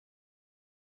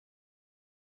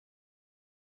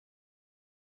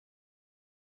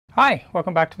Hi,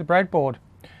 welcome back to the breadboard.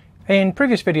 In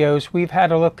previous videos we've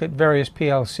had a look at various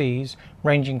PLCs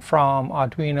ranging from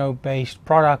Arduino based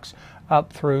products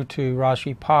up through to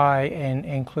Raspberry Pi and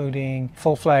including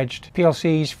full-fledged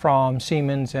PLCs from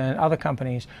Siemens and other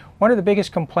companies. One of the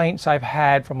biggest complaints I've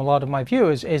had from a lot of my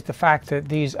viewers is the fact that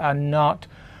these are not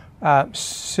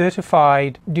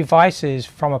certified devices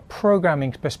from a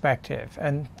programming perspective,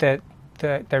 and that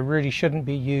they really shouldn't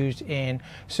be used in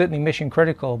certainly mission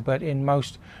critical, but in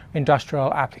most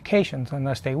industrial applications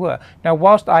unless they were. Now,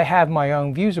 whilst I have my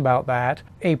own views about that,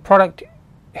 a product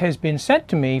has been sent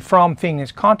to me from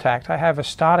PLCnext Contact. I have a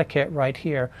starter kit right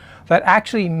here that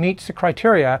actually meets the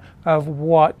criteria of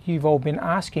what you've all been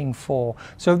asking for.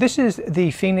 So this is the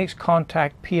PLCnext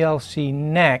Contact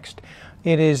PLCnext.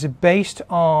 It is based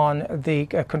on the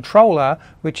controller,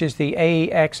 which is the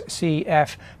AXC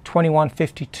F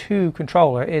 2152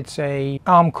 controller. It's a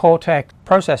ARM Cortex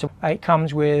processor. It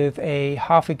comes with a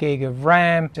half a gig of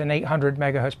RAM, an 800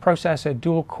 megahertz processor,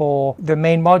 dual core. The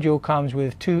main module comes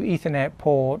with 2 Ethernet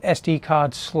port, SD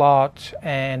card slot,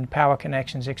 and power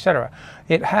connections, etc.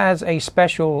 It has a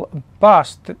special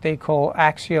bus that they call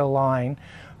axial line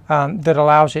that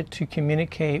allows it to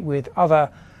communicate with other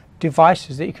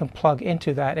devices that you can plug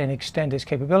into that and extend its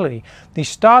capability. The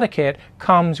starter kit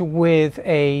comes with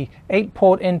a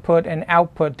 8-port input and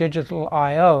output digital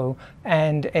I/O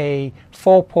and a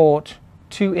 4-port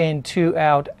 2-in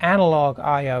 2-out analog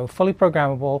I/O, fully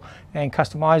programmable and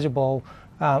customizable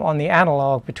on the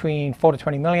analog between 4 to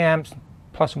 20 milliamps,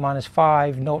 plus or minus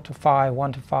 5, 0 to 5,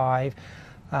 1 to 5,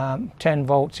 10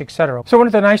 volts, etc. So one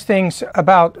of the nice things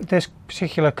about this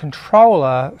particular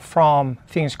controller from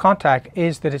PLCnext Contact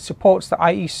is that it supports the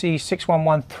IEC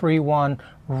 61131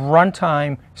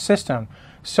 runtime system.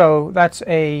 So that's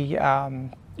a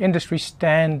industry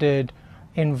standard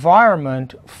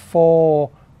environment for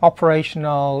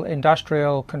operational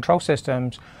industrial control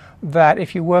systems that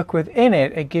if you work within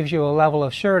it, it gives you a level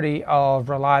of surety of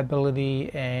reliability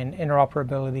and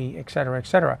interoperability, etc.,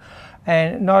 etc.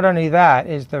 And not only that,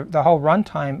 is the whole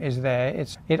runtime is there.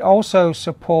 It also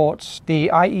supports the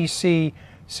IEC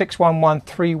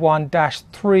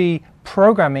 61131-3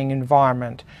 programming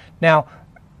environment. Now,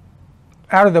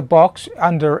 out of the box,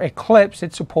 under Eclipse,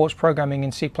 it supports programming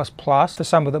in C++ for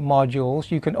some of the modules.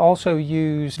 You can also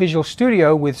use Visual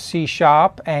Studio with C#,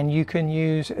 and you can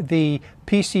use the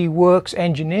PCWorx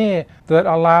Engineer that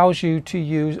allows you to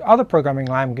use other programming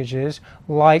languages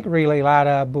like relay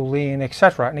ladder, boolean,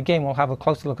 etc. And again, we'll have a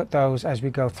closer look at those as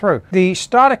we go through. The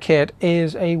starter kit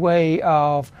is a way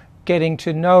of getting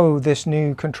to know this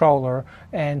new controller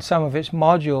and some of its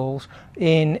modules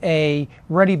in a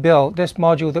ready-built. This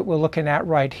module that we're looking at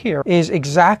right here is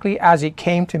exactly as it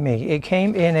came to me. It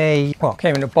came in a, well, it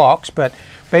came in a box, but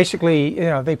basically, you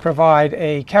know, they provide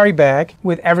a carry bag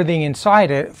with everything inside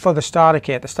it for the starter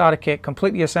kit. The starter kit,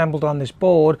 completely assembled on this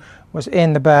board, was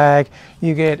in the bag.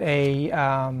 You get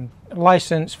a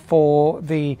license for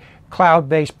the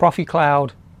cloud-based Profi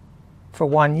Cloud for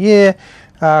 1 year.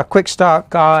 Quick start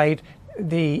guide,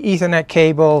 the Ethernet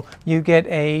cable. You get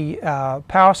a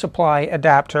power supply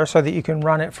adapter so that you can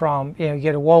run it from, you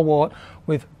get a wall wart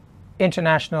with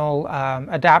international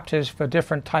adapters for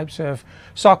different types of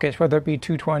sockets, whether it be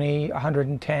 220,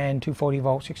 110, 240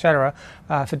 volts, etc.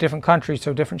 For different countries,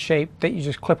 so different shape that you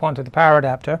just clip onto the power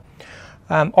adapter.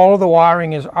 All of the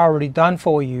wiring is already done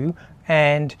for you,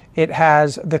 and it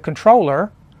has the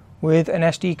controller with an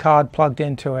SD card plugged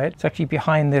into it. It's actually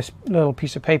behind this little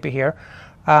piece of paper here.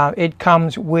 It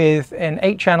comes with an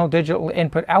 8-channel digital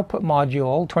input-output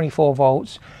module, 24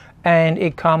 volts, and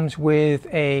it comes with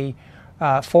a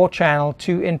 4-channel,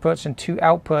 2 inputs and 2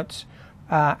 outputs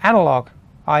analog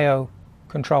I/O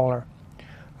controller.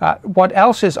 What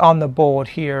else is on the board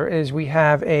here is we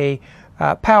have a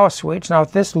power switch. Now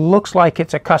this looks like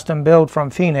it's a custom build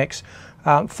from PLCnext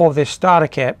for this starter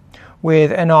kit,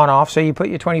 with an on-off. So you put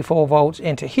your 24 volts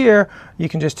into here, you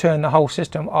can just turn the whole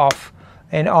system off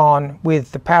and on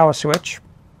with the power switch.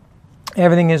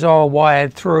 Everything is all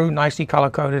wired through, nicely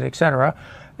color-coded, etc.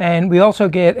 And we also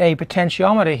get a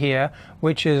potentiometer here,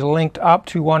 which is linked up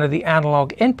to one of the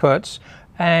analog inputs,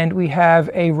 and we have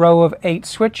a row of 8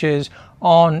 switches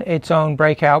on its own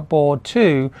breakout board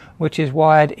too, which is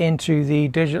wired into the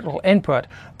digital input.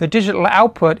 The digital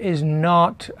output is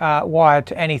not wired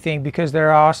to anything because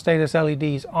there are status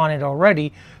LEDs on it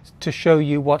already to show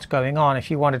you what's going on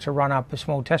if you wanted to run up a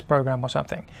small test program or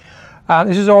something.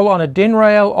 This is all on a DIN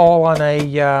rail, all on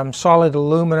a solid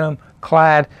aluminum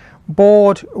clad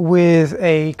board with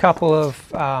a couple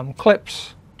of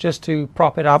clips just to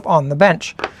prop it up on the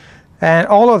bench. And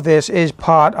all of this is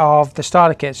part of the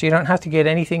starter kit, so you don't have to get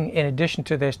anything in addition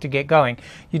to this to get going.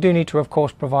 You do need to, of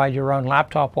course, provide your own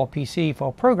laptop or PC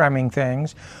for programming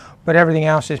things, but everything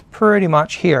else is pretty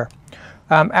much here.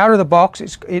 Out of the box,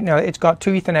 it's got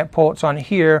 2 Ethernet ports on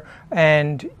here,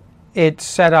 and it's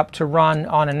set up to run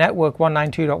on a network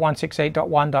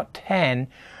 192.168.1.10.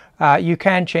 You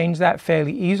can change that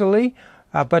fairly easily,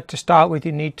 but to start with,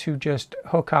 you need to just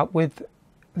hook up with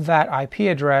that IP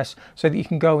address so that you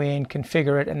can go in,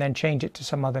 configure it, and then change it to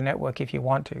some other network if you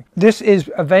want to. This is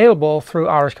available through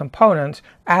RS Components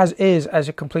as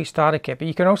a complete starter kit, but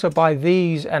you can also buy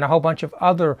these and a whole bunch of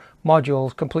other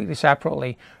modules completely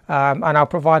separately, and I'll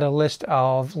provide a list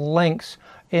of links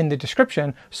in the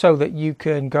description so that you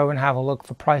can go and have a look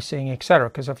for pricing, etc.,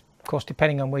 because of course,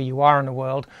 depending on where you are in the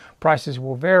world, prices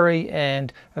will vary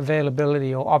and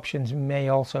availability or options may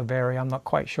also vary. I'm not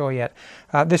quite sure yet.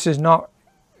 This is not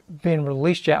been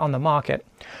released yet on the market.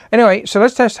 Anyway, so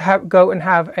let's just go and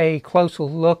have a closer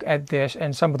look at this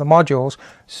and some of the modules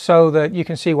so that you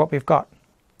can see what we've got.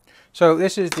 So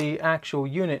this is the actual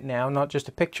unit now, not just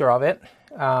a picture of it.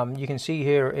 You can see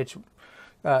here it's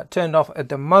turned off at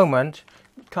the moment.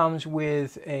 It comes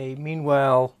with a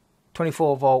Meanwell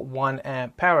 24 volt 1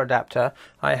 amp power adapter.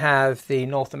 I have the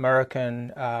North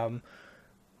American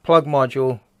plug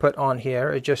module put on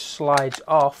here. It just slides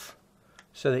off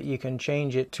so that you can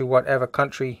change it to whatever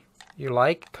country you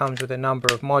like. It comes with a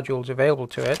number of modules available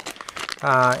to it,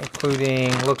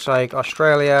 including, looks like,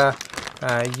 Australia,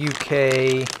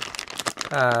 UK,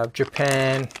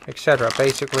 Japan, etc.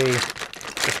 Basically,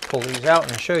 just pull these out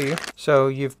and show you. So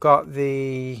you've got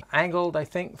the angled, I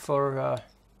think, for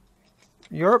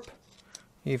Europe.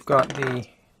 You've got the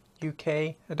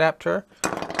UK adapter,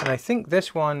 and I think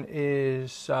this one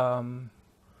is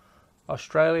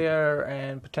Australia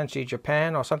and potentially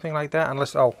Japan or something like that,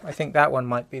 unless, oh, I think that one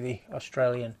might be the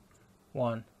Australian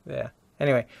one there.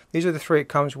 Anyway, these are the 3 it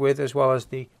comes with, as well as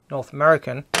the North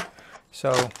American,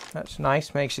 so that's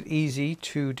nice, makes it easy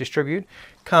to distribute.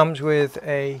 Comes with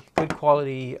a good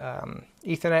quality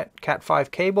Ethernet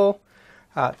Cat5 cable.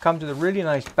 Comes with a really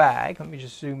nice bag. Let me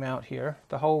just zoom out here.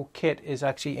 The whole kit is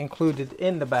actually included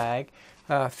in the bag.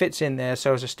 Fits in there,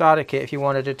 so as a starter kit, if you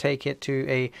wanted to take it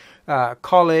to a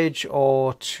college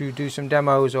or to do some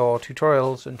demos or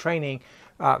tutorials and training,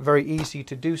 very easy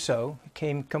to do so. It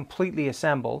came completely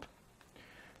assembled,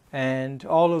 and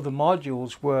all of the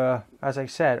modules were, as I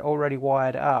said, already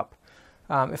wired up.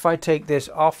 If I take this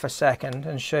off a second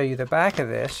and show you the back of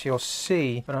this, you'll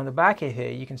see, but on the back of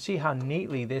here you can see how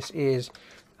neatly this is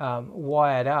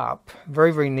wired up,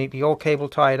 very, very neatly, all cable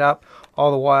tied up, all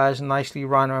the wires nicely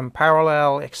run on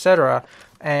parallel, etc.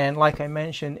 And like I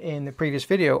mentioned in the previous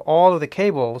video, all of the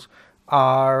cables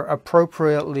are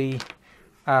appropriately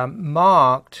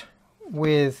marked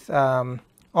with on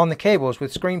the cables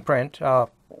with screen print,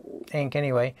 ink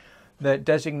anyway, that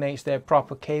designates their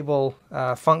proper cable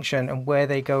function and where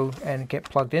they go and get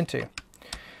plugged into.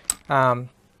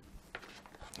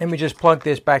 Let me just plug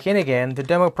this back in again. The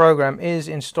demo program is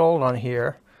installed on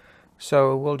here,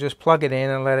 so we'll just plug it in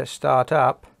and let it start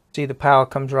up. See, the power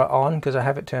comes right on because I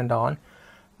have it turned on.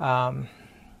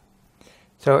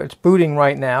 So it's booting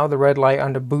right now. The red light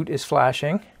under boot is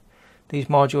flashing. These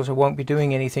modules won't be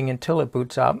doing anything until it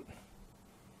boots up.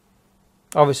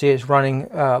 Obviously it's running,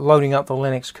 loading up the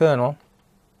Linux kernel.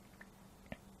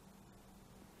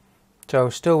 So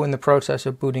still in the process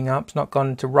of booting up. It's not gone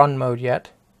into run mode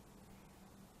yet.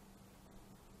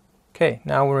 Okay,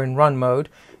 now we're in run mode,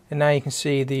 and now you can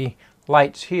see the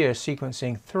lights here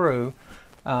sequencing through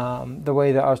the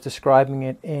way that I was describing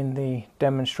it in the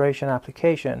demonstration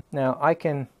application. Now I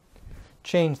can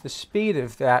change the speed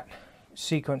of that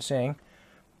sequencing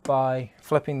by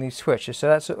flipping these switches. So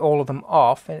that's all of them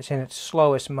off, and it's in its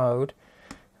slowest mode.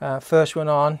 First one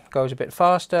on goes a bit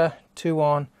faster, 2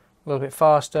 on, a little bit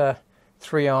faster,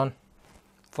 3 on,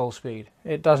 full speed.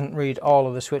 It doesn't read all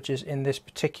of the switches in this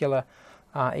particular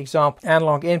example.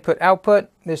 Analog input output,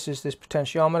 this is this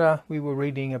potentiometer. We were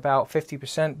reading about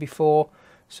 50% before,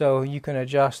 so you can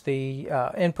adjust the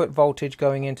input voltage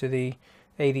going into the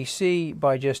ADC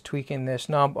by just tweaking this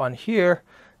knob on here,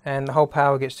 and the whole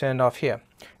power gets turned off here.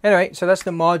 Anyway, so that's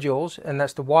the modules and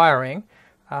that's the wiring.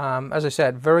 As I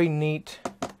said, very neat,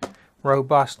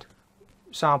 robust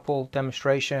sample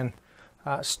demonstration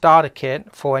starter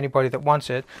kit for anybody that wants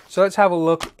it. So let's have a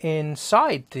look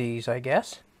inside these, I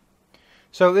guess.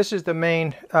 So this is the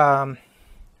main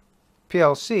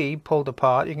PLC pulled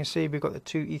apart. You can see we've got the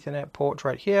 2 Ethernet ports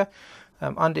right here.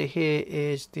 Under here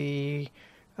is the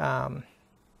ARM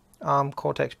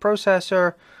Cortex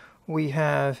processor we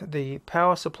have the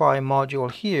power supply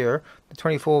module here. The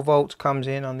 24 volts comes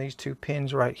in on these two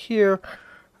pins right here.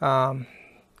 Bunch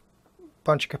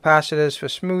of capacitors for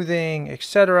smoothing,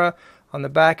 etc. On the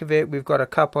back of it, we've got a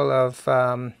couple of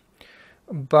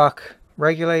buck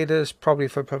regulators, probably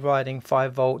for providing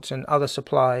 5 volts and other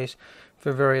supplies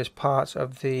for various parts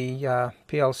of the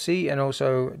PLC, and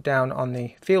also down on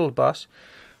the field bus.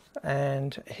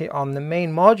 And here on the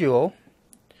main module,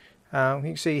 you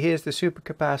can see here's the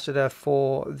supercapacitor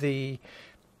for the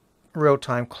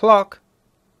real-time clock.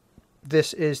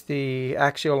 This is the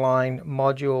axial line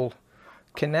module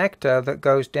connector that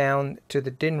goes down to the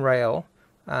DIN rail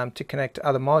to connect to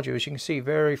other modules. You can see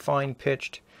very fine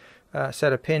pitched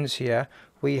set of pins here.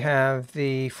 We have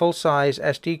the full-size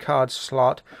SD card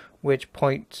slot, which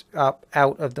points up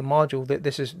out of the module. That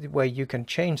this is where you can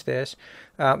change this.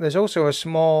 There's also a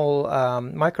small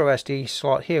micro SD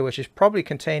slot here, which is probably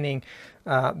containing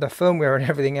the firmware and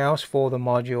everything else for the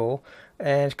module,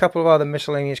 and a couple of other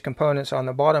miscellaneous components on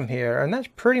the bottom here, and that's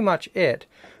pretty much it.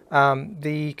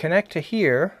 The connector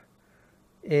here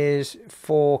is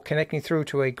for connecting through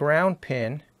to a ground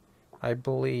pin, I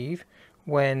believe,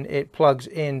 when it plugs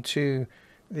into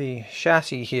the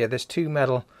chassis here. There's two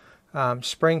metal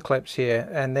spring clips here,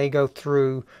 and they go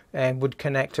through and would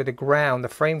connect to the ground, the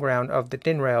frame ground of the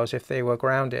DIN rails if they were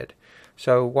grounded.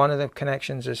 So one of the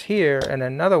connections is here, and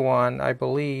another one, I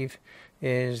believe,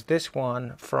 is this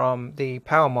one from the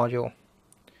power module.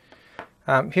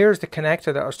 Here's the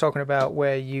connector that I was talking about,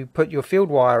 where you put your field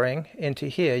wiring into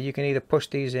here. You can either push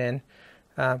these in,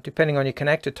 depending on your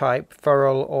connector type,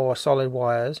 ferrule or solid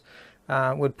wires.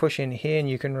 Would push in here, and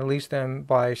you can release them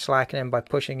by slacking them by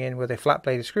pushing in with a flat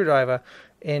bladed screwdriver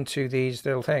into these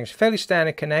little things. Fairly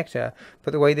standard connector,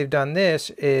 but the way they've done this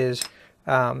is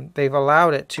they've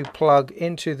allowed it to plug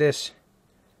into this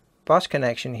bus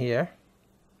connection here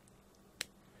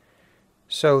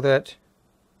so that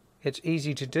it's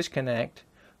easy to disconnect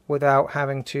without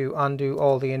having to undo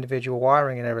all the individual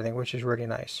wiring and everything, which is really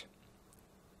nice.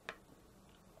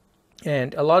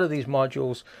 And a lot of these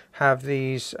modules have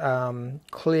these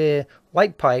clear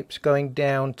light pipes going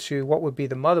down to what would be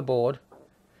the motherboard,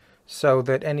 so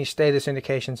that any status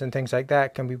indications and things like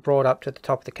that can be brought up to the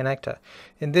top of the connector.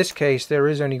 In this case, there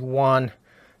is only one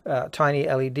tiny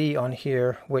LED on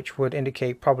here, which would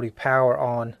indicate probably power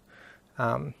on.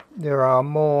 There are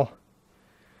more,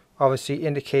 obviously,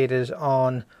 indicators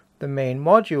on the main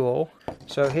module.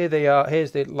 So here they are.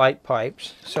 Here's the light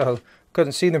pipes. So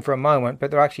couldn't see them for a moment,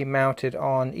 but they're actually mounted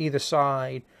on either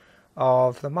side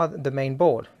of the main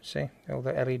board. See all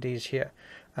the LEDs here.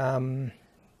 I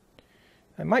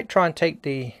might try and take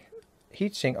the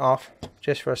heatsink off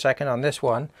just for a second on this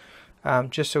one,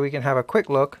 just so we can have a quick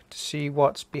look to see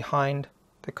what's behind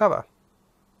the cover.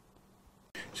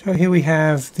 So here we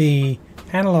have the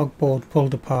analog board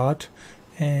pulled apart,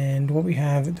 and what we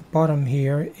have at the bottom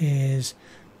here is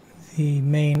the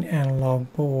main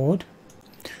analog board.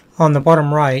 On the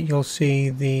bottom right, you'll see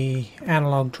the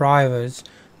analog drivers.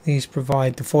 These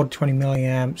provide the 4 to 20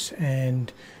 milliamps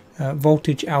and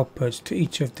voltage outputs to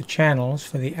each of the channels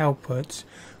for the outputs.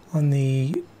 On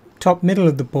the top middle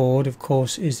of the board, of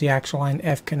course, is the axial line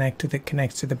F connector that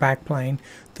connects to the backplane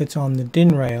that's on the DIN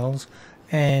rails.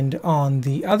 And on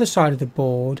the other side of the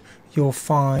board, you'll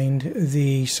find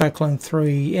the Cyclone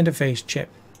III interface chip.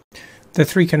 The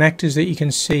three connectors that you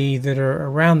can see that are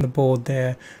around the board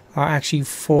there are actually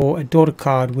for a daughter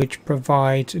card, which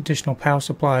provides additional power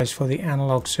supplies for the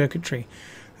analog circuitry.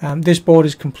 This board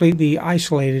is completely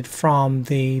isolated from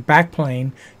the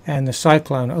backplane and the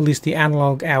Cyclone. At least the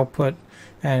analog output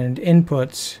and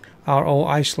inputs are all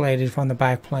isolated from the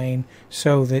backplane,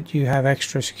 so that you have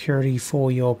extra security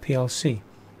for your PLC.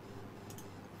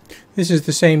 This is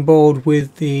the same board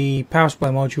with the power supply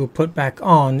module put back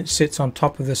on. It sits on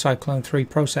top of the Cyclone III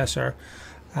processor,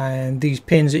 and these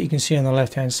pins that you can see on the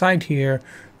left hand side here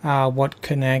are what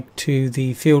connect to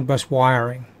the field bus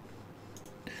wiring.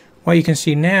 What you can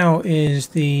see now is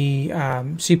the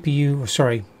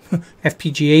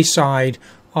FPGA side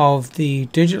of the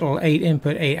digital 8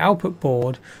 input 8 output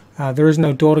board. There is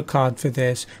no daughter card for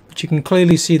this, but you can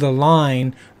clearly see the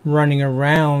line running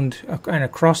around and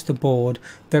across the board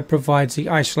that provides the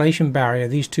isolation barrier.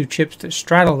 These two chips that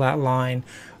straddle that line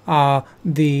are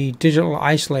the digital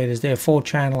isolators. They're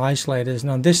 4-channel isolators, and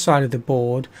on this side of the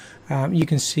board you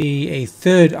can see a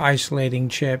third isolating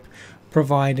chip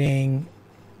providing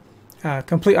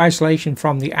complete isolation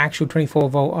from the actual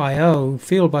 24-volt I/O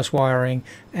field bus wiring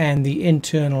and the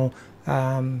internal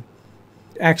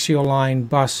axial line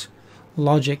bus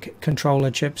logic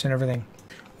controller chips and everything.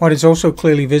 What is also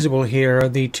clearly visible here are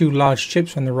the two large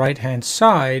chips on the right hand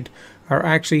side are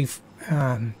actually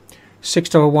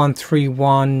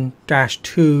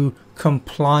 61131-2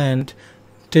 compliant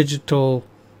digital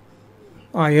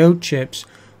I/O chips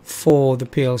for the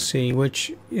PLC,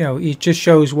 which, you know, it just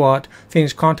shows what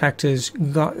Phoenix contactors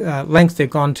got, length they've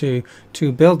gone to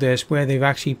build this, where they've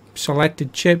actually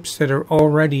selected chips that are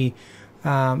already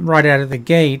right out of the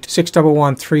gate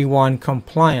 61131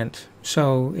 compliant.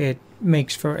 So it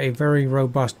makes for a very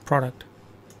robust product.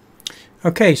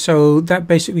 Okay, so that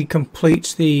basically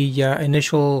completes the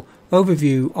initial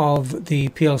overview of the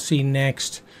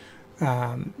PLCnext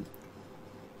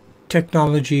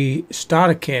technology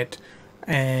starter kit,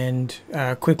 and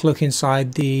a quick look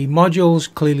inside the modules,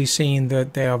 clearly seeing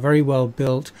that they are very well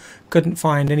built. Couldn't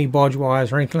find any bodge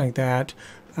wires or anything like that.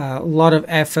 A lot of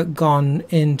effort gone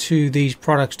into these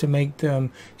products to make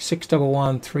them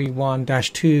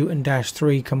 61131-2 and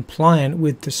 -3 compliant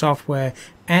with the software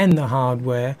and the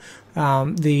hardware.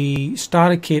 The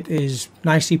starter kit is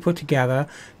nicely put together.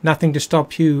 Nothing to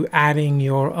stop you adding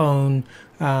your own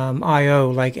I/O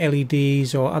like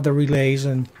LEDs or other relays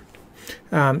and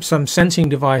some sensing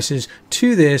devices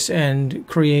to this and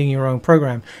creating your own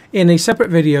program. In a separate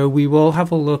video, we will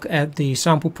have a look at the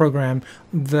sample program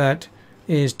that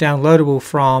is downloadable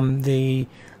from the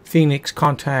Phoenix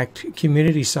Contact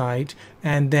community site,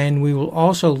 and then we will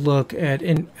also look at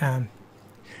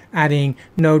adding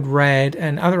Node-RED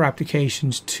and other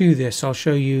applications to this. I'll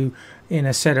show you in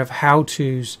a set of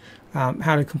how-tos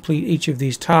how to complete each of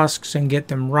these tasks and get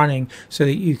them running so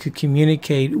that you could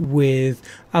communicate with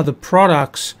other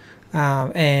products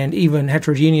and even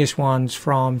heterogeneous ones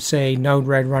from, say,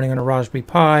 Node-RED running on a Raspberry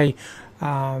Pi,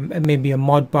 and maybe a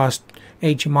Modbus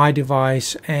HMI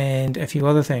device, and a few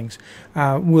other things.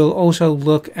 We'll also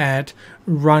look at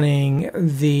running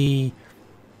the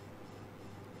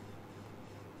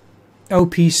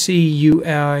OPC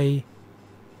UA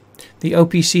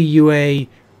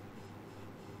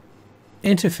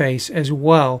interface as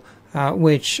well,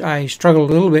 which I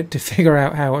struggled a little bit to figure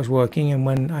out how it was working, and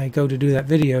when I go to do that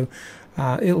video,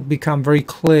 it'll become very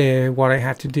clear what I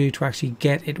have to do to actually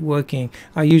get it working.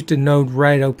 I used a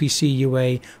Node-RED OPC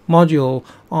UA module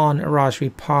on a Raspberry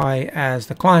Pi as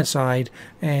the client side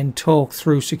and talk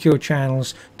through secure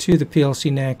channels to the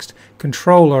PLCnext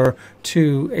controller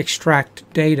to extract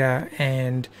data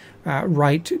and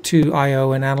write to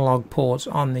I/O and analog ports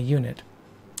on the unit.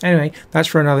 Anyway, that's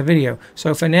for another video.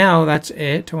 So for now, that's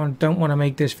it. I don't want to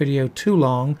make this video too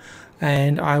long,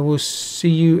 and I will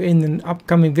see you in the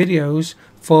upcoming videos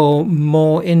for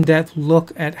more in-depth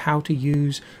look at how to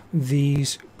use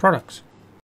these products.